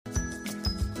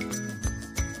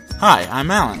Hi, I'm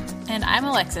Alan. And I'm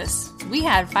Alexis. We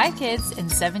had 5 kids in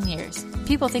 7 years.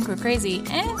 People think we're crazy,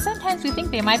 and sometimes we think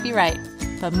they might be right.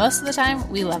 But most of the time,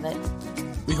 we love it.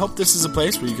 We hope this is a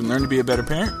place where you can learn to be a better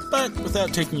parent, but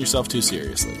without taking yourself too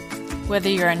seriously. Whether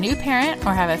you're a new parent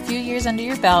or have a few years under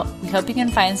your belt, we hope you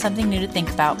can find something new to think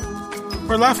about.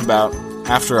 Or laugh about.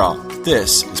 After all,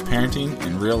 this is parenting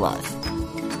in real life.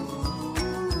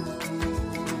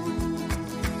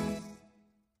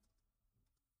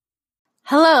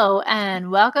 Hello, and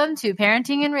welcome to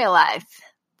Parenting in Real Life.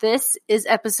 This is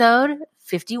episode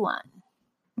 51.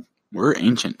 We're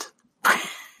ancient.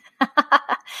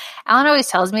 Alan always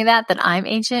tells me that I'm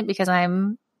ancient because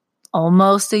I'm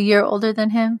almost a year older than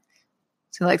him.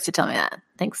 So he likes to tell me that.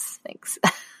 Thanks.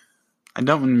 I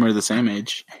don't when we're the same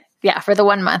age. Yeah, for the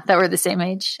 1 month that we're the same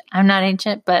age. I'm not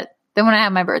ancient, but then when I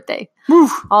have my birthday,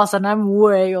 all of a sudden I'm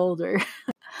way older.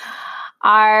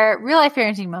 Our real life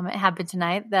parenting moment happened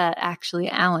tonight that actually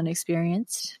Alan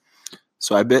experienced.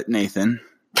 So I bit Nathan.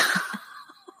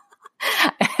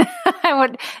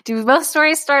 Do most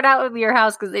stories start out with your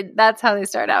house? Because that's how they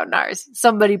start out in ours.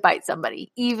 Somebody bites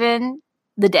somebody, even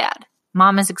the dad.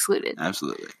 Mom is excluded.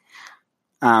 Absolutely.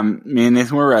 Me and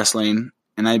Nathan were wrestling,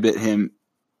 and I bit him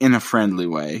in a friendly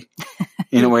way,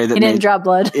 in a way that he didn't draw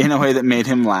blood, in a way that made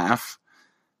him laugh.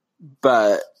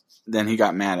 But then he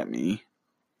got mad at me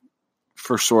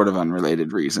for sort of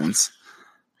unrelated reasons,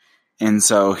 and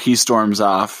so he storms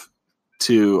off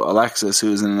to Alexis,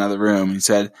 who's in another room. He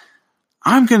said,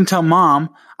 "I'm going to tell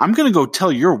Mom. I'm going to go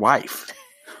tell your wife."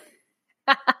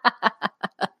 I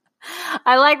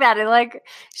like that. It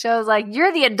shows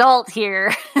you're the adult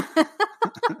here.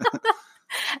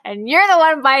 And you're the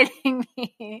one biting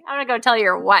me. I'm going to go tell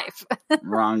your wife.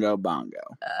 Rongo bongo.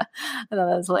 I thought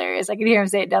that was hilarious. I could hear him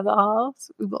say it down the hall.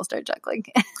 So we both started chuckling.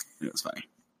 It was funny.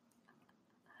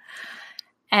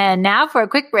 And now for a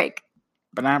quick break.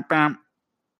 Ba-dum-bum.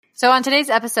 So on today's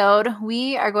episode,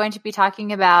 we are going to be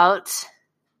talking about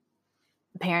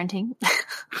parenting.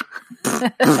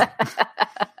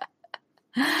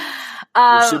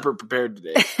 We're super prepared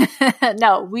today.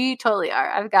 No, we totally are.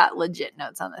 I've got legit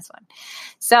notes on this one.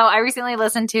 So I recently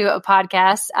listened to a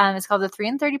podcast. It's called the 3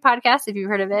 and 30 podcast, if you've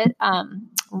heard of it.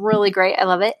 Really great. I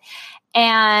love it.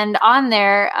 And on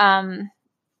there,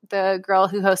 the girl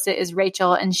who hosts it is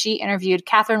Rachel, and she interviewed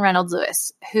Catherine Reynolds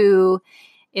Lewis, who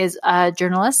is a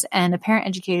journalist and a parent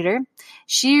educator.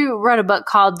 She wrote a book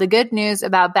called The Good News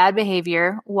About Bad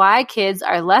Behavior: Why Kids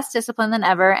Are Less Disciplined Than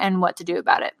Ever and What to Do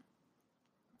About It.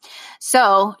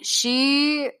 So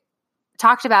she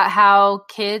talked about how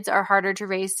kids are harder to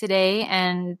raise today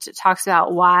and talks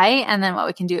about why and then what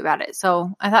we can do about it.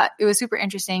 So I thought it was super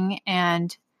interesting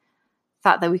and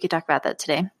thought that we could talk about that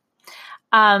today.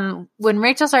 When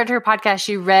Rachel started her podcast,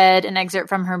 she read an excerpt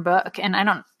from her book, and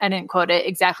I didn't quote it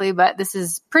exactly, but this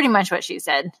is pretty much what she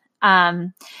said.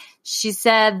 She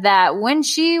said that when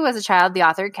she was a child, the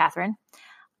author, Catherine,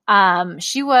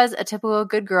 she was a typical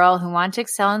good girl who wanted to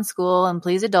excel in school and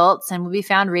please adults and would be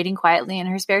found reading quietly in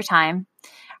her spare time.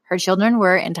 Her children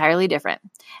were entirely different.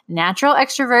 Natural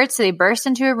extroverts, they burst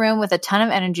into a room with a ton of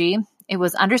energy. It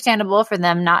was understandable for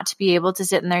them not to be able to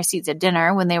sit in their seats at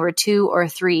dinner when they were 2 or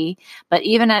 3, but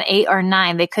even at 8 or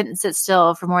 9, they couldn't sit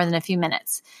still for more than a few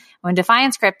minutes. When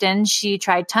Defiance crept in, she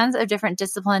tried tons of different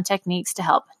discipline techniques to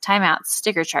help: timeouts,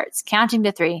 sticker charts, counting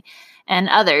to 3, and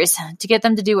others to get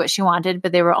them to do what she wanted,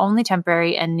 but they were only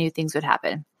temporary and knew things would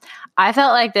happen. I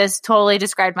felt like this totally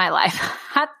described my life.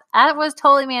 That was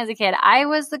totally me as a kid. I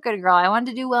was the good girl. I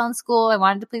wanted to do well in school. I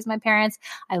wanted to please my parents.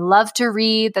 I loved to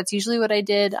read. That's usually what I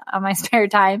did on my spare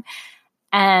time.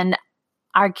 And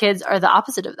our kids are the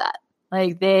opposite of that.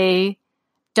 They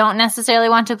don't necessarily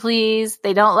want to please.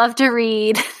 They don't love to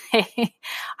read. They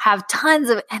have tons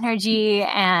of energy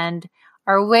and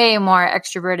are way more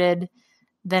extroverted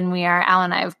than we are.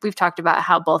 Alan and we've talked about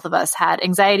how both of us had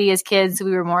anxiety as kids.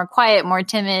 We were more quiet, more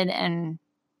timid, and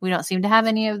we don't seem to have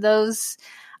any of those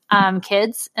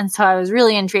kids. And so I was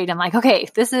really intrigued. I'm like, okay,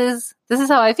 this is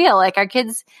how I feel. Our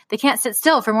kids, they can't sit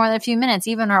still for more than a few minutes,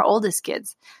 even our oldest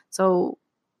kids. So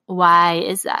why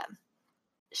is that?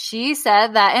 She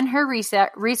said that in her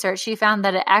research, she found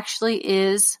that it actually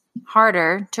is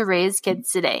harder to raise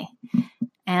kids today.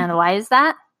 And why is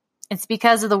that? It's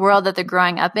because of the world that they're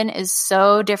growing up in is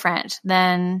so different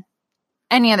than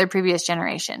any other previous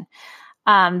generation.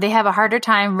 They have a harder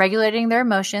time regulating their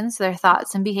emotions, their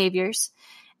thoughts and behaviors,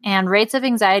 and rates of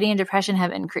anxiety and depression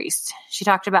have increased. She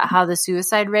talked about how the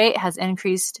suicide rate has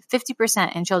increased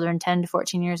 50% in children 10 to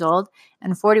 14 years old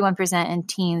and 41% in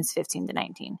teens 15 to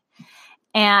 19.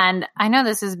 And I know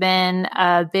this has been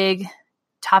a big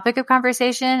topic of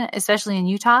conversation, especially in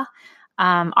Utah.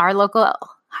 Our local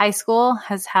high school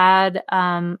has had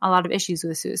a lot of issues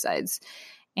with suicides.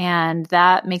 And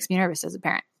that makes me nervous as a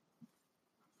parent.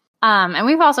 And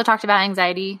we've also talked about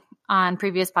anxiety on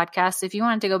previous podcasts. If you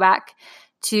wanted to go back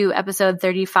to episode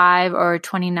 35 or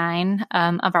 29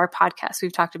 of our podcast,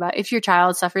 we've talked about if your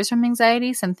child suffers from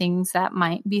anxiety, some things that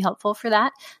might be helpful for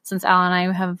that, since Al and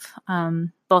I have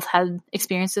both had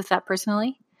experience with that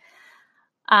personally.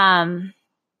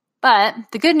 But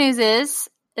the good news is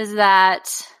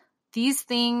that these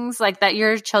things like that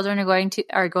your children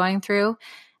are going through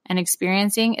and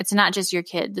experiencing, it's not just your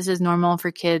kid. This is normal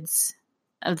for kids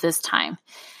of this time.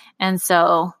 And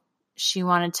so she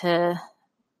wanted to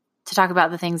talk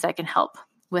about the things that can help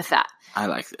with that. I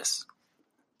like this.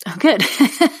 Oh, good.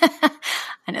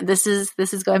 I know this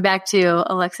is going back to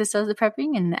Alexis does the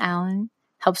prepping and Alan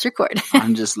helps record.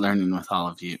 I'm just learning with all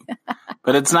of you.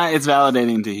 But it's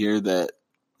validating to hear that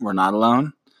we're not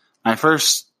alone. My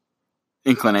first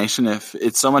inclination, if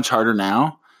it's so much harder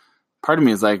now, part of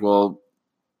me is like, well,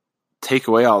 take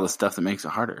away all the stuff that makes it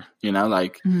harder.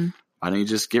 Like, why don't you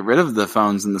just get rid of the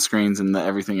phones and the screens and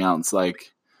everything else?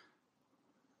 Like,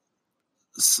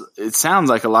 it sounds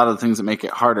like a lot of the things that make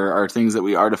it harder are things that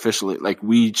we artificially, like,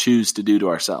 we choose to do to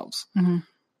ourselves. Mm-hmm.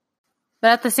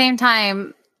 But at the same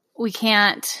time, we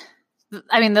can't,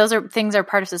 those things are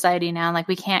part of society now. Like,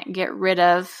 we can't get rid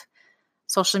of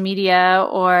social media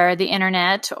or the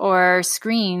internet or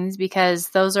screens because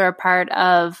those are a part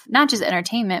of not just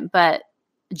entertainment, but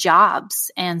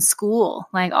jobs and school.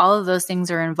 Like, all of those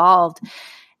things are involved,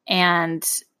 and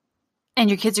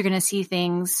your kids are going to see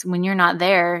things when you're not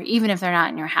there, even if they're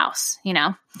not in your house,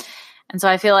 And so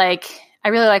I feel like I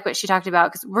really like what she talked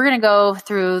about, because we're going to go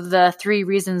through the 3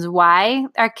 reasons why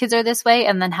our kids are this way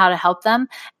and then how to help them.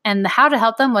 And the how to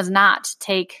help them was not to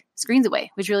take screens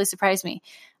away, which really surprised me.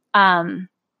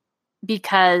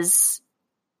 Because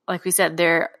like we said,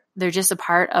 they're just a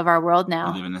part of our world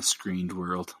now. We live in a screened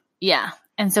world. Yeah.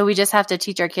 And so we just have to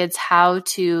teach our kids how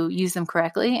to use them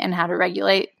correctly and how to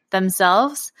regulate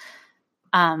themselves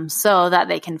so that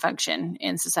they can function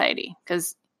in society.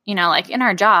 Because, like in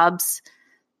our jobs,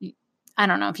 I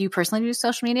don't know if you personally do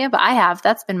social media, but I have.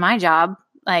 That's been my job.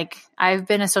 Like, I've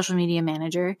been a social media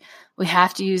manager. We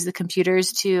have to use the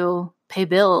computers to pay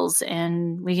bills,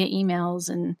 and we get emails,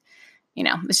 and,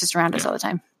 it's just around us all the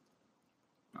time.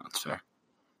 That's fair.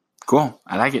 Cool.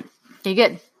 I like it. Okay,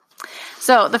 good.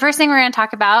 So the first thing we're going to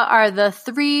talk about are the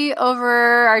 3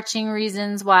 overarching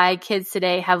reasons why kids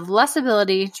today have less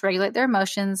ability to regulate their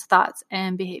emotions, thoughts,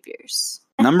 and behaviors.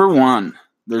 Number 1,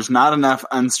 there's not enough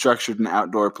unstructured and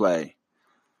outdoor play.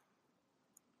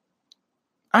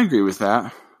 I agree with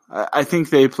that. I think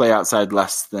they play outside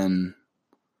less than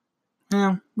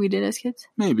we did as kids.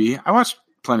 Maybe. I watched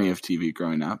plenty of TV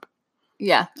growing up.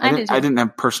 Yeah, I didn't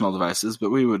have personal devices, but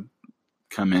we would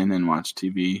come in and watch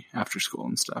TV after school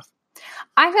and stuff.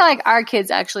 I feel like our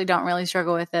kids actually don't really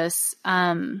struggle with this.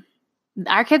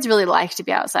 Our kids really like to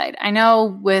be outside. I know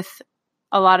with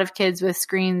a lot of kids with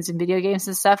screens and video games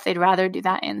and stuff, they'd rather do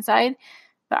that inside.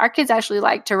 But our kids actually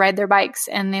like to ride their bikes,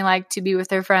 and they like to be with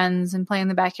their friends and play in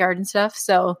the backyard and stuff.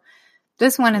 So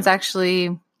this one is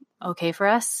actually okay for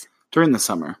us. During the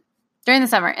summer.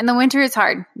 In the winter, it's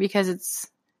hard because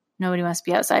nobody wants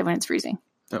to be outside when it's freezing.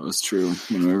 That was true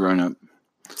when we were growing up.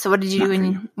 So what did you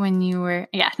do when you were,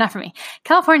 not for me.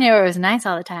 California, where it was nice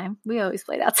all the time. We always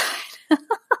played outside.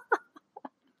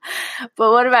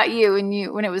 But what about you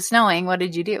when it was snowing, what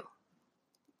did you do?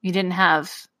 You didn't have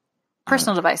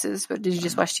personal devices, but did you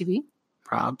just watch TV?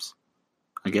 Probs,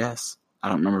 I guess. I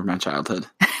don't remember my childhood.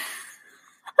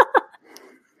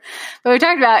 But we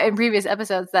talked about in previous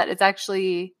episodes that it's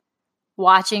actually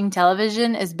watching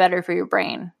television is better for your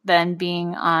brain than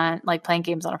being on, like, playing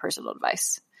games on a personal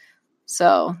device.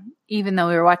 So even though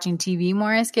we were watching TV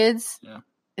more as kids,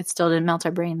 it still didn't melt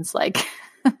our brains like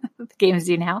the games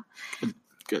do now.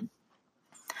 Good.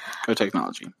 Go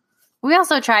technology. We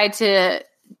also tried to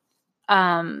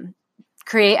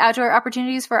create outdoor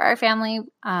opportunities for our family.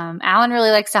 Alan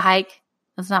really likes to hike.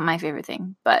 That's not my favorite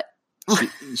thing, but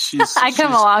I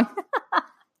come along.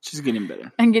 She's getting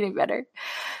better. I'm getting better.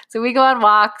 So we go on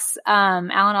walks.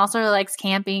 Alan also really likes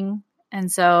camping,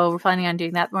 and so we're planning on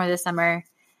doing that more this summer.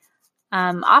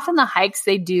 Often the hikes,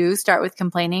 they do start with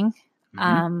complaining.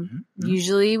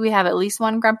 Usually we have at least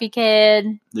one grumpy kid.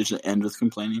 They usually end with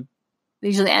complaining. They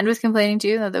usually end with complaining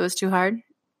too, that was too hard.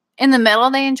 In the middle,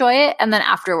 they enjoy it. And then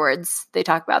afterwards, they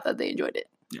talk about that they enjoyed it.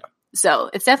 Yeah. So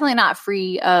it's definitely not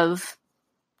free of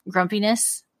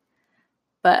grumpiness,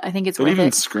 but I think it's worth it. But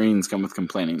even screens come with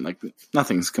complaining. Like,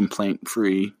 nothing's complaint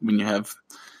free when you have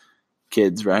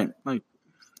kids, right? Like,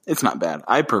 it's not bad.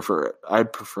 I prefer it.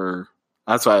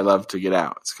 That's why I love to get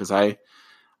out. It's because I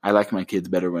I like my kids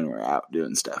better when we're out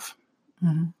doing stuff.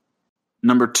 Mm-hmm.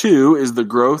 Number 2 is the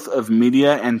growth of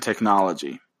media and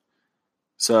technology.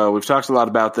 So we've talked a lot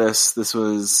about this. This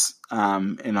was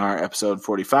in our episode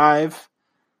 45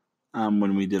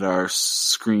 when we did our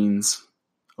screens,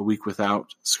 a week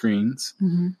without screens.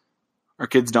 Mm-hmm. Our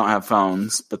kids don't have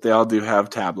phones, but they all do have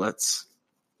tablets.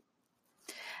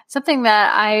 Something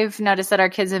that I've noticed that our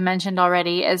kids have mentioned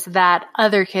already is that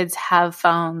other kids have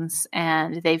phones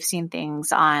and they've seen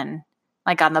things on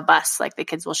the bus, like the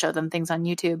kids will show them things on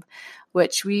YouTube,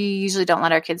 which we usually don't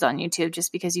let our kids on YouTube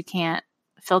just because you can't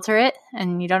filter it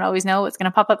and you don't always know what's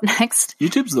going to pop up next.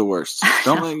 YouTube's the worst.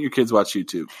 Don't let your kids watch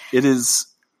YouTube. It is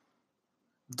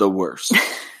the worst.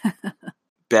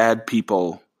 Bad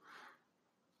people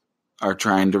are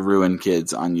trying to ruin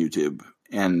kids on YouTube,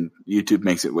 and YouTube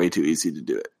makes it way too easy to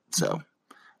do it. So,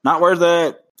 not worth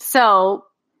it. So,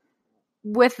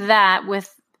 with that,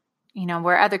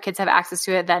 where other kids have access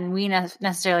to it, then we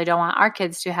necessarily don't want our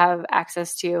kids to have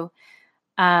access to.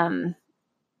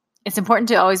 It's important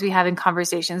to always be having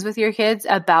conversations with your kids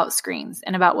about screens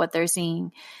and about what they're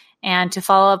seeing, and to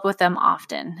follow up with them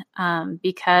often,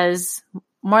 because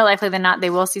more likely than not, they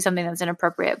will see something that's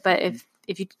inappropriate. But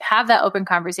if you have that open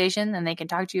conversation, then they can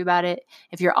talk to you about it.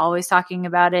 If you're always talking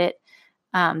about it,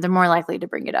 they're more likely to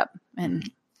bring it up and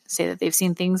say that they've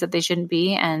seen things that they shouldn't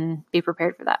be, and be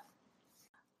prepared for that.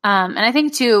 And I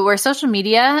think too, where social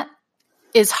media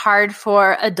is hard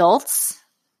for adults,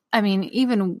 I mean,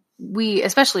 even we,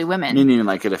 especially women. Meaning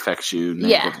like it affects you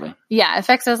negatively. Yeah, it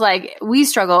affects us. Like we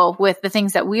struggle with the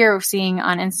things that we are seeing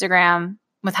on Instagram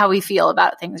with how we feel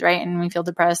about things, right? And we feel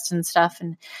depressed and stuff.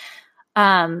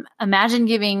 And imagine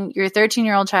giving your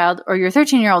 13-year-old child or your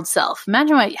 13-year-old self,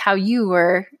 imagine how you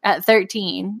were at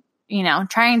 13,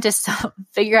 trying to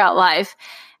figure out life,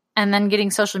 and then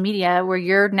getting social media where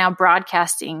you're now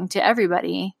broadcasting to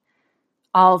everybody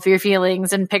all of your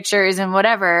feelings and pictures and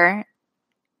whatever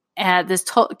at this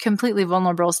completely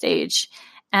vulnerable stage.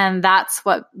 And that's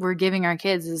what we're giving our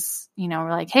kids is, we're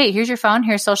like, hey, here's your phone,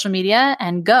 here's social media,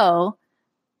 and go.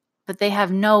 But they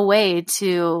have no way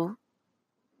to,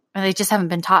 or they just haven't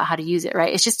been taught how to use it,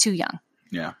 right? It's just too young.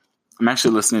 Yeah. I'm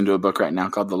actually listening to a book right now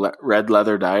called The Red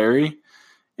Leather Diary.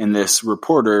 And this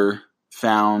reporter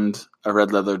found a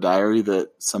red leather diary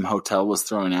that some hotel was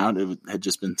throwing out. It had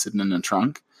just been sitting in a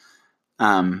trunk.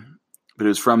 But it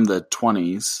was from the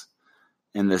 20s.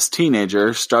 And this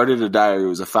teenager started a diary. It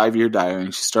was a 5-year diary.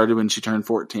 And she started when she turned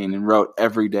 14 and wrote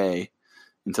every day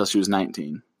until she was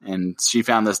 19. And she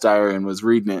found this diary and was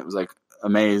reading it. Was like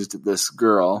amazed at this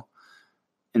girl.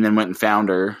 And then went and found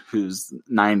her, who's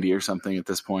 90 or something at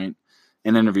this point,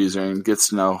 and interviews her and gets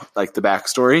to know like the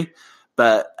backstory.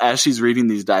 But as she's reading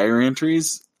these diary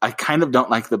entries, I kind of don't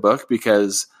like the book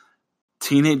because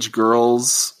teenage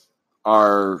girls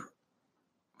are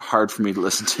hard for me to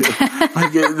listen to.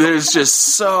 There's just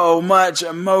so much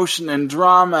emotion and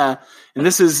drama. And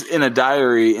this is in a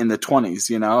diary in the 20s,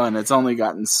 and it's only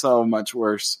gotten so much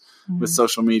worse with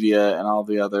social media and all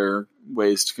the other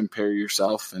ways to compare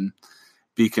yourself and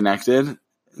be connected.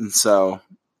 And so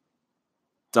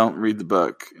don't read the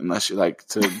book unless you like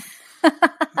to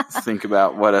think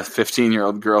about what a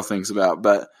 15-year-old girl thinks about.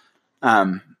 But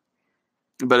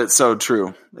it's so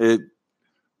true. It's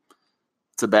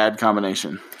a bad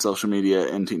combination, social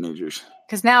media and teenagers.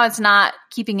 Because now it's not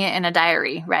keeping it in a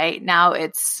diary, right? Now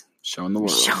it's showing the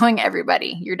world, showing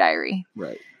everybody your diary.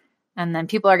 Right. And then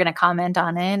people are going to comment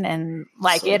on it and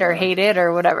like it or hate it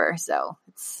or whatever. So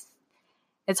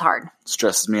it's hard. It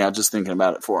stresses me out just thinking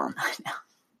about it for them. I know.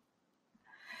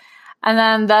 And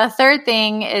then the third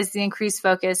thing is the increased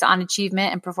focus on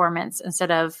achievement and performance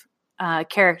instead of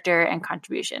character and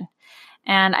contribution.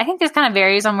 And I think this kind of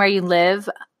varies on where you live.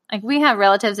 Like we have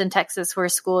relatives in Texas where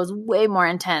school is way more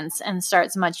intense and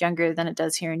starts much younger than it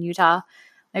does here in Utah.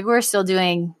 Like we're still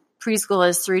doing preschool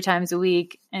is 3 times a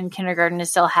week and kindergarten is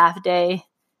still half day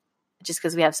just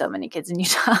because we have so many kids in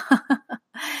Utah.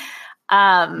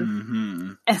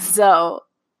 And so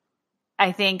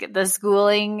I think the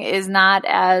schooling is not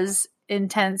as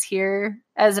intense here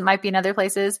as it might be in other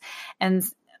places.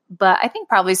 But I think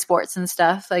probably sports and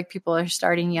stuff, like people are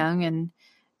starting young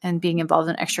and being involved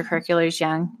in extracurriculars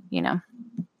young,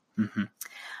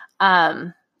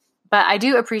 But I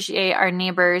do appreciate our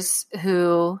neighbors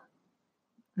who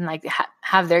like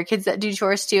have their kids that do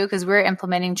chores too, because we're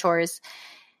implementing chores.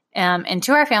 And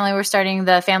to our family, we're starting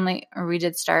we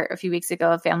did start a few weeks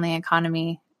ago, a family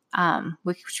economy,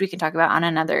 which we can talk about on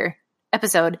another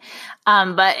episode.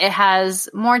 But it has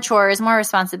more chores, more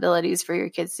responsibilities for your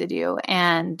kids to do.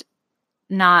 And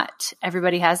not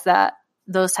everybody has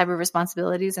those type of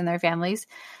responsibilities in their families.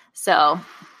 So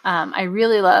I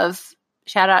really love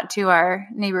shout out to our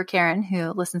neighbor Karen,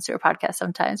 who listens to our podcast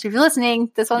sometimes. If you're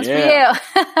listening, this one's for you.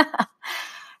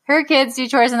 Her kids do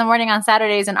chores in the morning on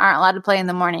Saturdays and aren't allowed to play in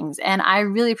the mornings. And I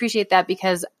really appreciate that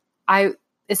because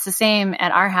it's the same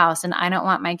at our house, and I don't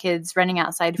want my kids running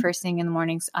outside first thing in the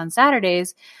mornings on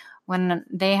Saturdays when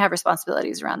they have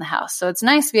responsibilities around the house. So it's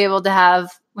nice to be able to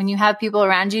have, when you have people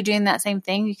around you doing that same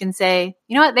thing, you can say,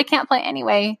 you know what, they can't play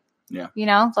anyway. Yeah. You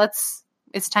know,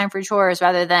 it's time for chores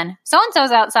rather than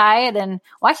so-and-so's outside and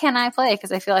why can't I play?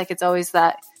 Because I feel like it's always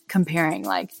that comparing,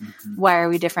 like, why are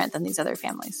we different than these other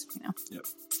families? You know? Yep.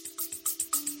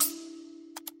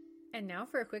 And now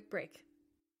for a quick break.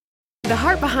 The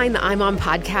heart behind the iMom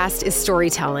podcast is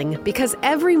storytelling, because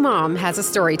every mom has a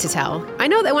story to tell. I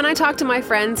know that when I talk to my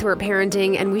friends who are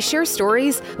parenting and we share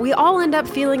stories, we all end up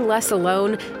feeling less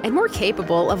alone and more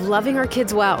capable of loving our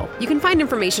kids well. You can find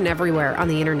information everywhere on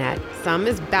the internet. Some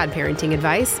is bad parenting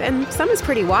advice, and some is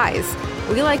pretty wise.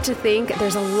 We like to think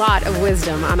there's a lot of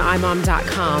wisdom on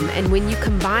imom.com, and when you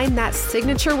combine that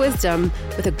signature wisdom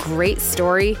with a great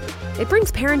story, it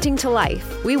brings parenting to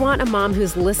life. We want a mom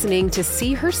who's listening to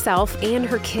see herself and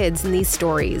her kids in these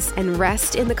stories and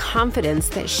rest in the confidence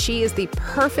that she is the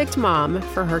perfect mom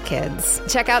for her kids.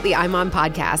 Check out the iMom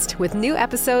podcast with new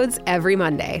episodes every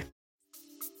Monday.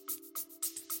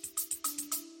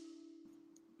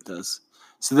 It does.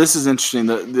 So this is interesting.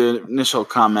 The initial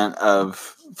comment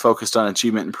of focused on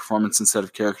achievement and performance instead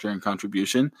of character and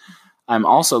contribution. I'm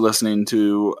also listening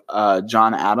to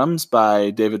John Adams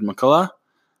by David McCullough.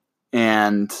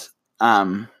 And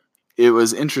it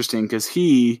was interesting because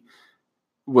he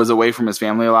was away from his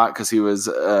family a lot because he was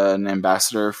an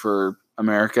ambassador for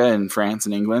America in France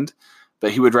and England.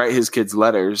 But he would write his kids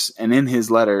letters. And in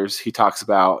his letters, he talks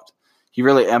about, he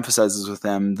really emphasizes with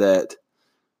them that,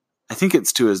 I think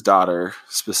it's to his daughter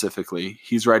specifically.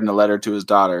 He's writing a letter to his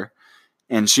daughter.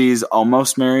 And she's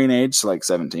almost marrying age, so like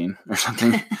 17 or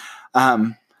something.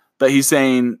 But he's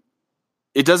saying,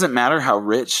 it doesn't matter how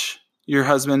rich your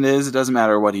husband is. It doesn't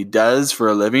matter what he does for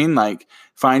a living. Like,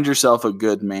 find yourself a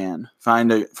good man.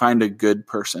 Find a good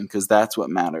person, because that's what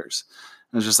matters.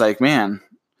 And it's just like, man,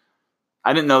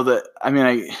 I didn't know that. I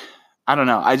mean, I don't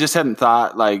know. I just hadn't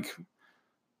thought like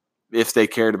if they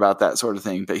cared about that sort of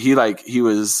thing. But he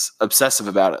was obsessive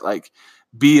about it. Like,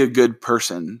 be a good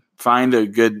person. Find a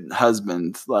good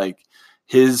husband. Like,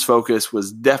 his focus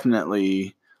was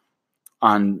definitely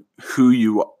on who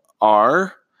you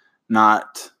are,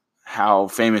 not how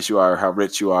famous you are, how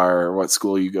rich you are, or what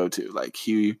school you go to. Like,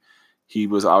 he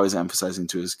was always emphasizing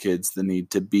to his kids the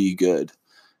need to be good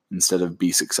instead of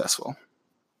be successful.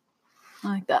 I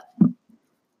like that.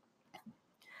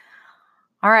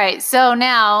 All right. So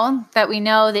now that we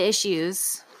know the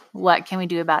issues, what can we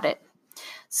do about it?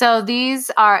 So there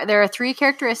are 3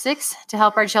 characteristics to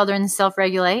help our children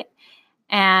self-regulate.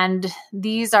 And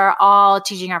these are all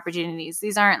teaching opportunities.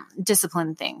 These aren't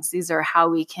discipline things. These are how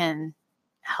we can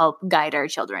help guide our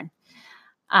children.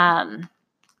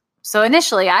 So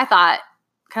initially I thought,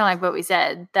 kind of like what we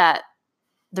said, that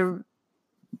the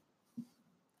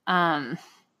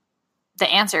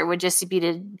answer would just be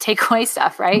to take away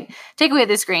stuff, right? Take away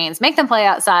the screens, make them play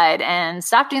outside, and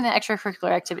stop doing the extracurricular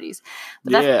activities.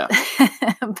 But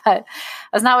but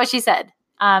that's not what she said.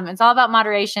 It's all about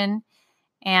moderation,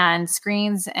 and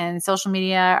screens and social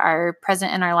media are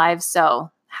present in our lives. So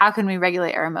how can we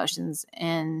regulate our emotions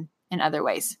in other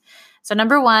ways? So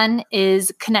number 1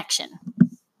 is connection,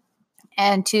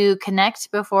 and to connect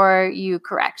before you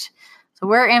correct. So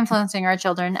we're influencing our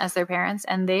children as their parents,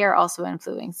 and they are also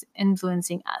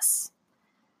influencing us.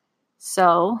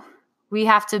 So we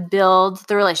have to build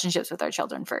the relationships with our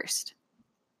children first.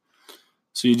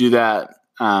 So you do that.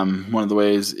 One of the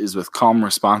ways is with calm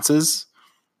responses,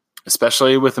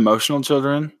 especially with emotional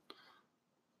children.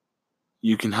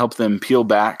 You can help them peel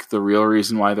back the real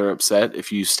reason why they're upset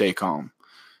if you stay calm.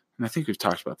 And I think we've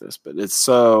talked about this, but it's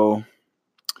so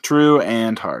true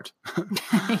and hard.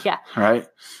 Yeah. Right?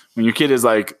 When your kid is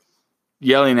like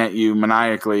yelling at you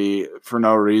maniacally for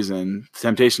no reason, the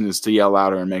temptation is to yell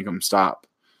louder and make them stop.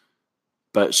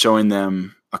 But showing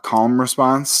them a calm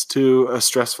response to a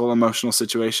stressful emotional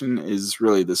situation is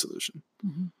really the solution.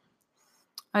 Mm-hmm.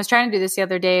 I was trying to do this the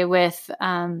other day with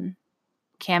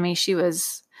Cammie. She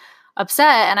was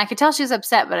upset, and I could tell she was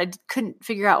upset, but I couldn't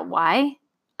figure out why.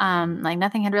 Like,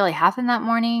 nothing had really happened that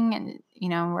morning, and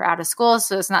we're out of school,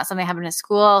 so it's not something happened at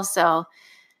school. So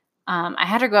I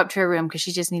had her go up to her room because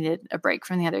she just needed a break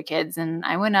from the other kids. And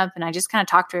I went up and I just kind of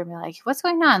talked to her and be like, what's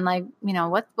going on? Like,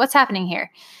 what's happening here?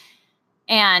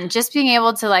 And just being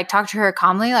able to like talk to her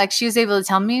calmly, like she was able to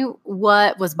tell me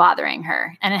what was bothering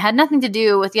her. And it had nothing to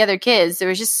do with the other kids. There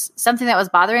was just something that was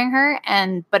bothering her,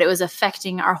 but it was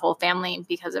affecting our whole family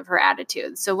because of her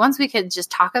attitude. So once we could just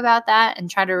talk about that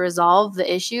and try to resolve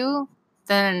the issue,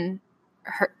 then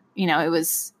it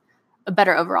was a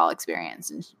better overall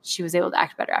experience. And she was able to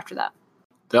act better after that.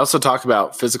 They also talk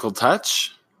about physical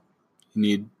touch. You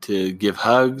need to give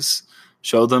hugs,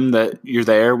 show them that you're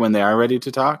there when they are ready to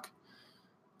talk.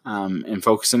 And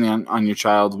focusing on your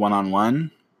child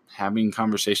one-on-one, having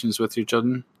conversations with your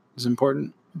children is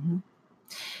important. Mm-hmm.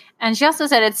 And she also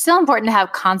said it's still important to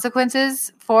have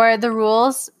consequences for the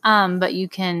rules, but you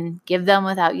can give them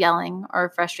without yelling or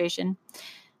frustration.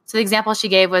 So the example she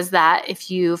gave was that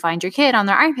if you find your kid on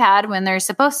their iPad when they're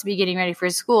supposed to be getting ready for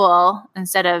school,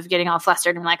 instead of getting all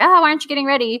flustered and like, oh, why aren't you getting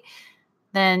ready?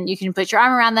 Then you can put your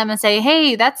arm around them and say,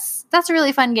 hey, that's a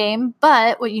really fun game,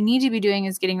 but what you need to be doing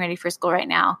is getting ready for school right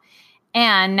now.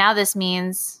 And now this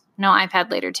means no iPad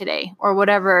later today, or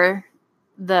whatever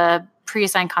the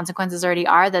pre-assigned consequences already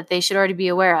are that they should already be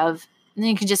aware of. And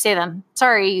then you can just say to them,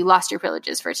 sorry, you lost your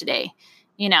privileges for today,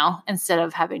 instead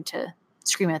of having to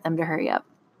scream at them to hurry up.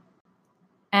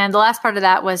 And the last part of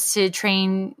that was to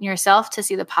train yourself to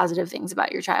see the positive things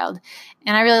about your child.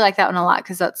 And I really like that one a lot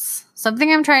because that's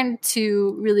something I'm trying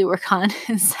to really work on.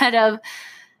 Instead of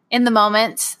in the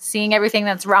moment seeing everything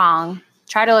that's wrong,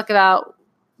 try to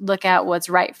look at what's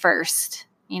right first,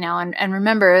 and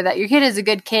remember that your kid is a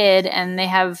good kid and they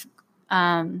have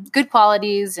good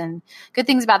qualities and good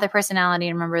things about their personality,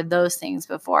 and remember those things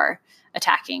before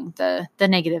attacking the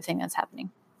negative thing that's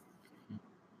happening.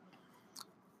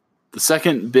 The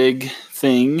second big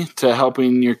thing to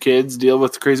helping your kids deal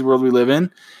with the crazy world we live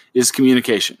in is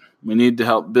communication. We need to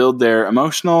help build their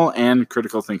emotional and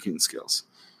critical thinking skills.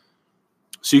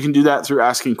 So you can do that through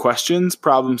asking questions,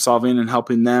 problem solving, and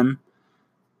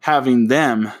having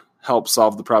them help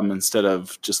solve the problem instead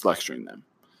of just lecturing them.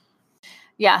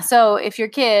 Yeah. So if your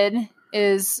kid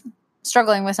is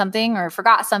struggling with something or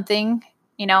forgot something,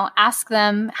 ask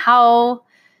them how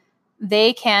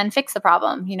they can fix the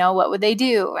problem. What would they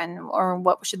do or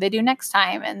what should they do next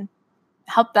time, and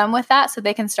help them with that so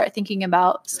they can start thinking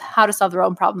about how to solve their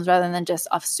own problems rather than just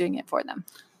us doing it for them.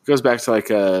 It goes back to like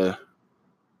a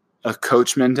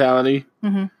coach mentality,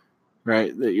 mm-hmm.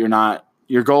 right? That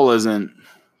your goal isn't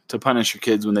to punish your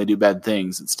kids when they do bad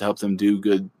things. It's to help them do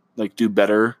good, like do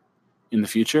better in the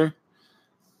future.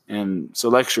 And so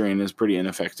lecturing is pretty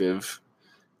ineffective.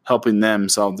 Helping them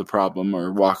solve the problem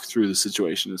or walk through the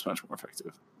situation is much more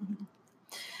effective. Mm-hmm.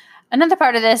 Another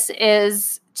part of this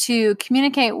is to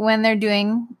communicate when they're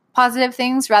doing positive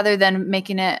things rather than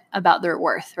making it about their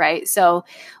worth, right? So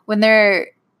when they're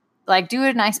like, do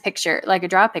a nice picture, like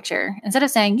draw a picture, instead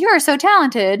of saying, you're so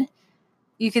talented,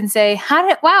 you can say, how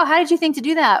did you think to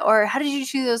do that? Or how did you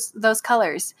choose those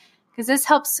colors? Because this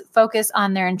helps focus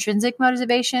on their intrinsic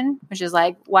motivation, which is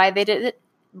like why they did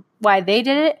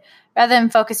it, rather than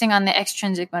focusing on the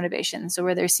extrinsic motivation. So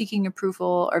where they're seeking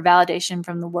approval or validation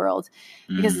from the world,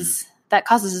 because that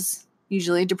causes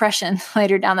usually depression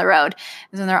later down the road,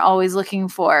 is when they're always looking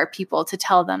for people to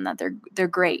tell them that they're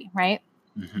great, right?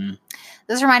 Mm-hmm.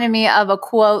 This reminded me of a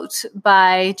quote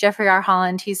by Jeffrey R.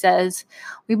 Holland. He says,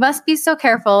 "We must be so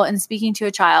careful in speaking to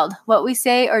a child. What we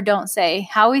say or don't say,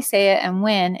 how we say it, and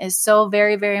when is so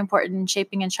very, very important in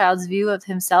shaping a child's view of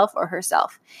himself or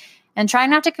herself. And try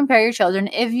not to compare your children,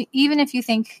 even if you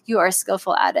think you are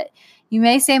skillful at it. You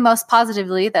may say most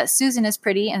positively that Susan is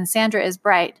pretty and Sandra is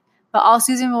bright, but all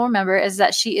Susan will remember is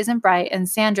that she isn't bright and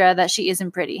Sandra that she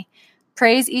isn't pretty.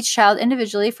 Praise each child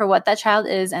individually for what that child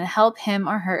is and help him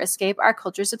or her escape our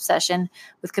culture's obsession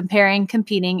with comparing,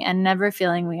 competing, and never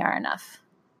feeling we are enough."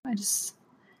 I just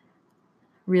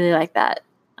really like that.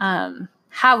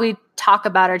 How we talk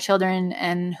about our children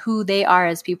and who they are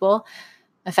as people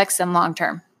affects them long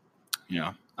term.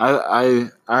 Yeah, I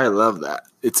love that.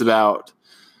 It's about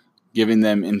giving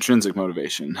them intrinsic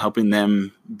motivation, helping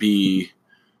them be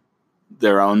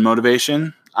their own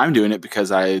motivation. I'm doing it because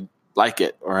I like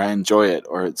it or I enjoy it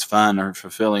or it's fun or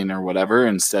fulfilling or whatever,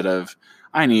 instead of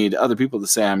I need other people to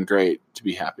say I'm great to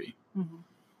be happy. Mm-hmm.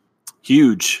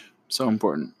 Huge. So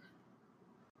important.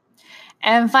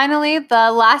 And finally,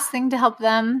 the last thing to help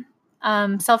them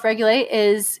self-regulate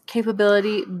is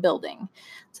capability building.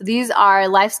 So these are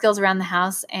life skills around the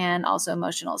house and also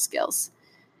emotional skills.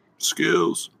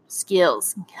 Skills.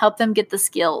 Help them get the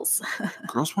skills.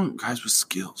 Girls want guys with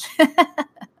skills.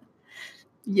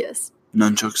 Yes.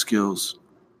 Nunchuck skills.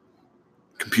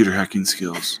 Computer hacking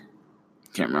skills.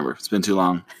 Can't remember. It's been too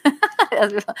long. You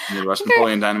need to watch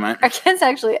Napoleon Dynamite. Our kids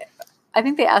actually, I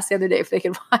think they asked the other day if they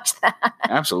could watch that.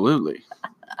 Absolutely.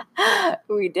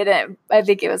 We didn't. I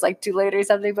think it was like too late or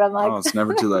something, but I'm like, Oh, it's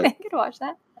never too late. I could watch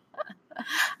that.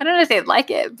 I don't know if they'd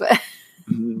like it, but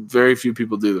Very few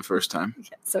people do the first time.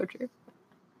 yeah, so true.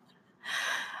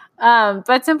 But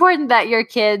it's important that your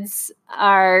kids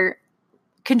are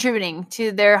contributing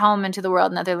to their home and to the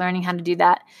world, and that they're learning how to do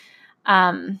that.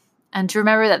 And to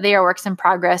remember that they are works in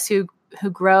progress who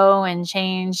grow and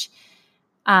change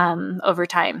over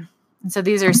time. And so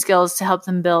these are skills to help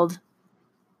them build.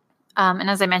 And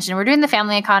as I mentioned, we're doing the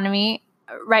family economy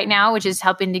right now, which is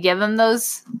helping to give them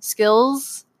those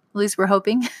skills. At least we're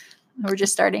hoping. We're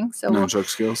just starting. So Nunchuck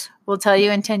skills. we'll tell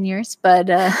you in 10 years. But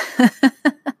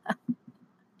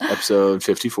Episode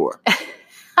 54.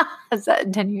 is that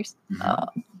in 10 years? Mhm. Oh.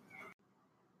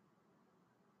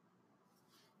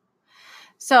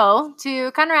 So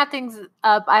to kind of wrap things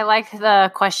up, I like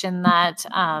the question that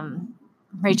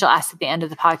Rachel asked at the end of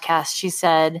the podcast. She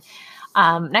said,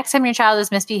 next time your child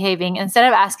is misbehaving, instead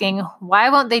of asking, why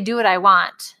won't they do what I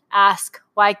want? Ask,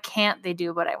 why can't they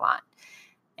do what I want?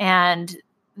 And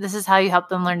this is how you help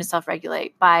them learn to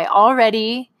self-regulate, by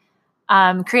already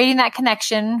creating that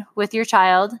connection with your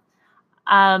child,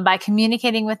 by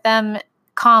communicating with them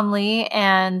calmly,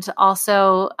 and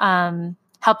also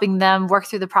helping them work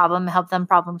through the problem, help them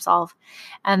problem solve.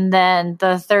 And then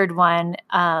the third one,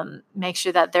 make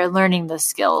sure that they're learning the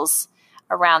skills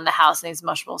around the house and these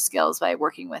emotional skills by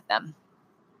working with them.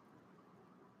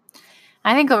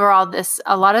 I think overall,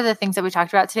 a lot of the things that we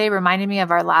talked about today reminded me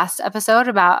of our last episode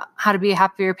about how to be a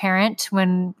happier parent,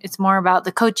 when it's more about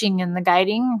the coaching and the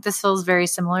guiding. This feels very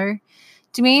similar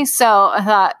to me. So I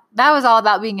thought that was all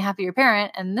about being a happier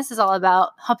parent, and this is all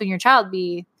about helping your child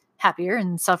be happier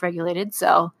and self-regulated.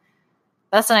 So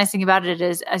that's the nice thing about it,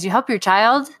 is as you help your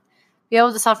child be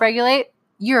able to self-regulate,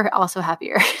 you're also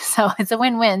happier. So it's a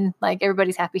win-win. Like,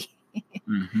 everybody's happy.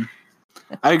 Mm-hmm.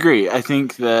 I agree. I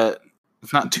think that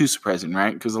it's not too surprising,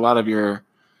 right? Because a lot of your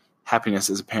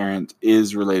happiness as a parent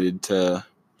is related to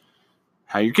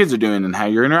how your kids are doing and how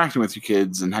you're interacting with your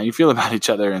kids and how you feel about each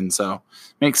other. And so it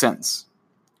makes sense.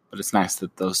 But it's nice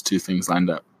that those two things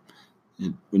lined up.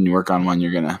 When you work on one,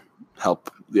 you're going to help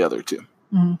the other two.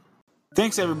 Mm-hmm.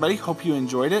 Thanks, everybody. Hope you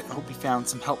enjoyed it. Hope you found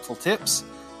some helpful tips.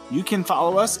 You can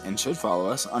follow us, and should follow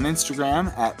us, on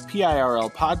Instagram at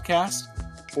PIRL Podcast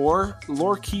or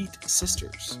Lorkeet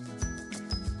Sisters.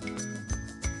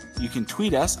 You can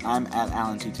tweet us. I'm at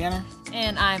Alan T. Tanner.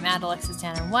 And I'm at Alexis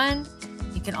Tanner 1.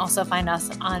 You can also find us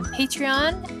on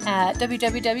Patreon at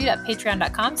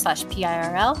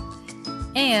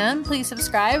www.patreon.com/PIRL. And please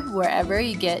subscribe wherever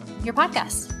you get your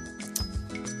podcasts.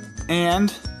 And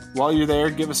while you're there,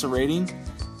 give us a rating.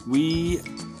 We,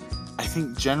 I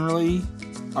think, generally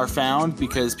are found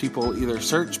because people either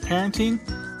search parenting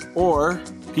or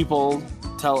people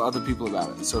tell other people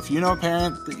about it. So if you know a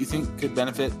parent that you think could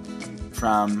benefit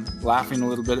from laughing a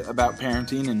little bit about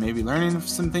parenting and maybe learning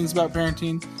some things about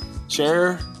parenting,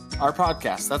 share our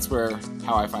podcast. That's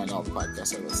how I find all the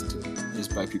podcasts I listen to, is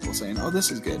by people saying, oh,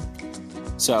 this is good.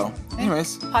 So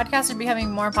anyways, podcasts are becoming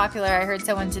more popular. I heard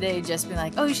someone today just be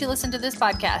like, oh, you should listen to this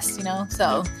podcast,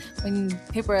 So when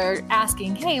people are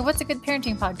asking, hey, what's a good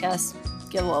parenting podcast?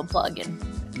 Give a little plug, and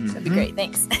that'd be great.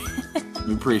 Thanks.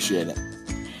 We appreciate it.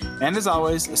 And as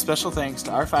always, a special thanks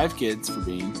to our 5 kids for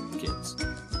being kids.